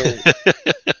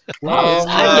 Wow, it's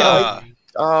Ah.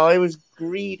 Oh, I was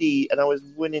greedy, and I was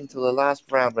winning till the last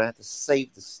round where I had to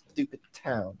save the stupid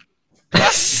town.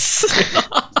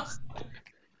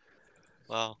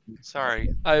 Well, sorry.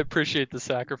 I appreciate the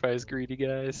sacrifice, greedy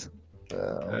guys.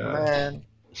 Oh, Yeah. man.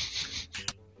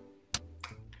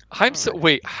 I'm so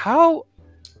wait, how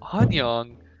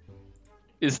Anyang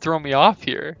is throwing me off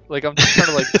here? Like I'm just trying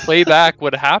to like play back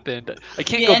what happened. I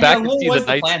can't go back and see the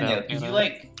nights plan now. there? You 'Cause you know?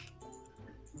 like,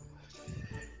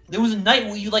 there was a night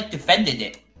where you like defended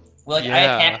it. Where like I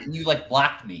Yeah. attacked and you like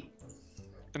blocked me.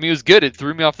 I mean, it was good. It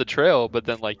threw me off the trail, but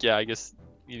then like yeah, I guess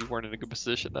you weren't in a good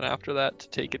position then after that to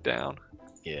take it down.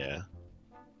 Yeah.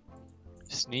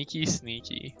 Sneaky,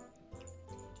 sneaky.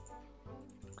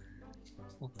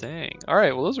 Well, dang. All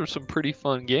right. Well, those were some pretty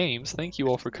fun games. Thank you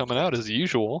all for coming out as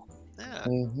usual. Yeah.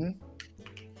 Mm-hmm.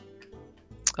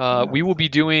 We will be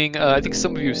doing, I think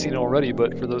some of you have seen it already,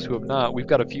 but for those who have not, we've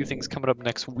got a few things coming up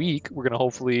next week. We're going to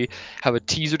hopefully have a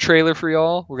teaser trailer for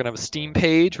y'all. We're going to have a Steam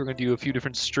page. We're going to do a few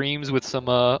different streams with some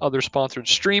other sponsored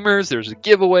streamers. There's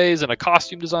giveaways and a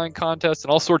costume design contest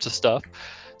and all sorts of stuff.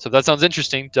 So if that sounds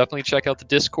interesting, definitely check out the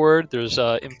Discord. There's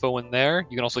info in there.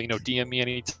 You can also, DM me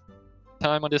anytime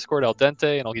on Discord, Al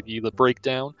Dente, and I'll give you the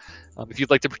breakdown. If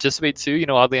you'd like to participate too,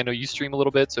 oddly, I know you stream a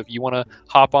little bit, so if you want to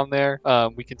hop on there,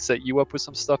 we can set you up with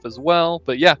some stuff as well.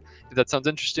 But yeah, if that sounds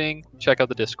interesting, check out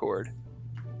the Discord.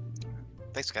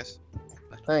 Thanks, guys.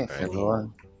 Thanks, Alright.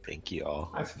 everyone. Thank you all.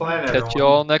 Thanks for playing, everyone. Catch you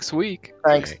all next week.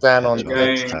 Thanks, Dan, on Until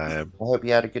Okay. next time. I hope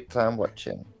you had a good time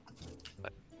watching.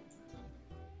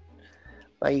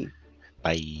 Bye.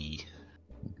 Bye.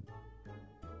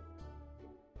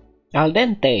 Al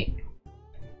dente.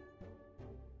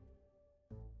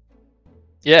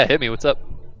 Yeah, hit me. What's up?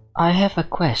 I have a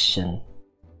question.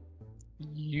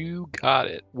 You got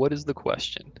it. What is the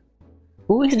question?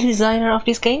 Who is the designer of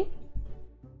this game?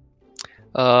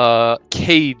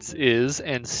 Cades is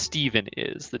and Steven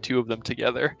is, the two of them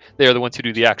together. They are the ones who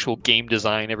do the actual game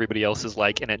design. Everybody else is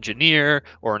like an engineer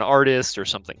or an artist or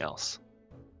something else.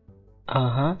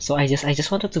 So I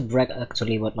just wanted to brag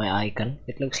actually about my icon.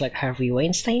 It looks like Harvey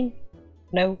Weinstein.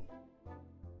 No.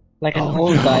 Like an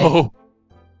old guy.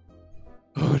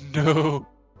 Oh no.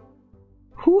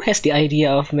 Who has the idea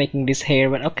of making this hair?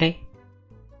 But okay.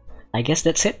 I guess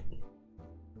that's it.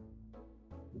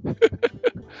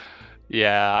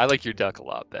 Yeah, I like your duck a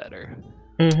lot better.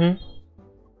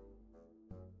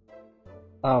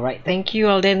 Alright, thank you,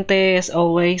 Al dente, as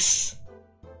always.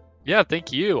 Yeah,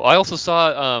 thank you. I also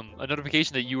saw a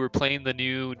notification that you were playing the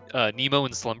new Nemo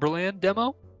in Slumberland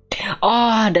demo.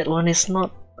 That one is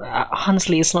not.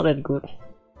 Honestly, it's not that good.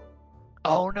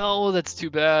 Oh no, that's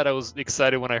too bad. I was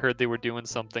excited when I heard they were doing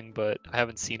something, but I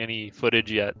haven't seen any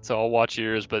footage yet, so I'll watch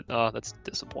yours, but that's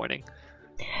disappointing.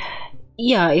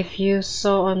 Yeah, if you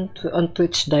saw on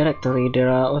Twitch directory, there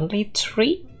are only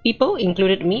 3 people,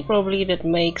 included me, probably, that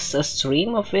makes a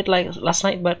stream of it like last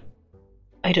night, but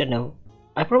I don't know.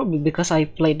 I probably, because I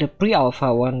played the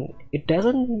pre-alpha one, it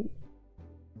doesn't...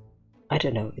 I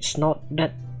don't know, it's not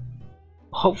that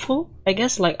hopeful, I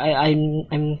guess. Like, I'm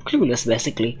clueless,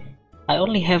 basically. I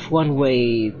only have one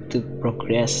way to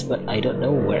progress, but I don't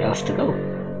know where else to go.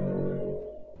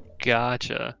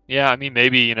 Gotcha. Yeah, I mean,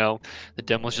 maybe, the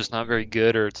demo's just not very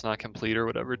good or it's not complete or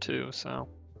whatever, too, so...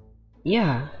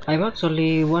 Yeah, I'm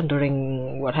actually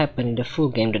wondering what happened in the full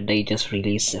game that they just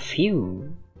released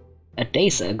a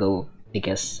days ago, I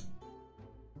guess.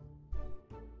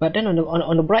 But then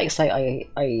on the bright side,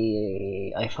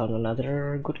 I found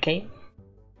another good game.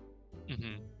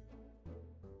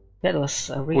 That was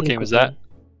a really What game good was that?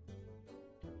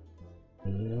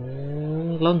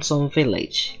 Lonesome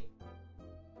Village.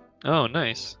 Oh,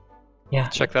 nice. Yeah.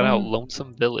 Check that out,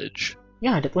 Lonesome Village.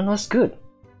 Yeah, that one was good.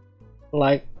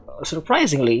 Like,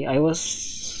 surprisingly, I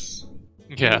was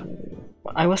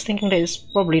thinking that it's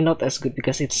probably not as good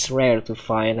because it's rare to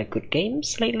find a good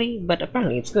games lately, but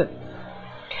apparently it's good.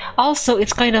 Also,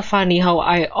 it's kind of funny how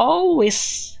I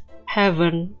always have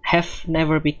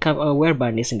never become a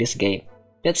werebunnies in this game.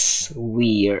 That's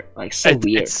weird, like weird.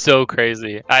 It's so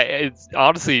crazy. It's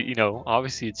honestly, you know,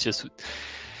 obviously it's just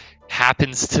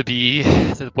happens to be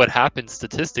what happens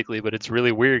statistically, but it's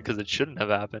really weird because it shouldn't have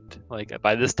happened. Like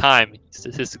by this time,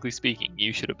 statistically speaking,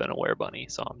 you should have been a werebunny.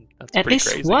 So that's at pretty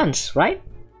least crazy. Once, right?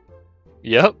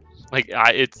 Yep. Like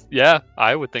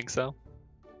I would think so.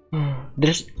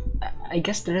 I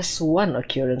guess there's one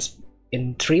occurrence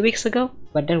in 3 weeks ago,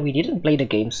 but then we didn't play the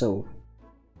game, so.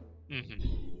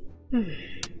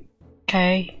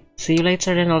 Okay, see you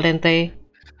later then, Al Dente.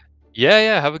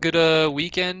 Yeah. Have a good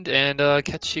weekend, and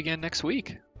catch you again next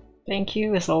week. Thank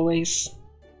you, as always.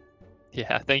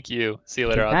 Yeah, thank you. See you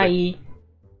later. Bye.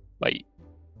 Bye.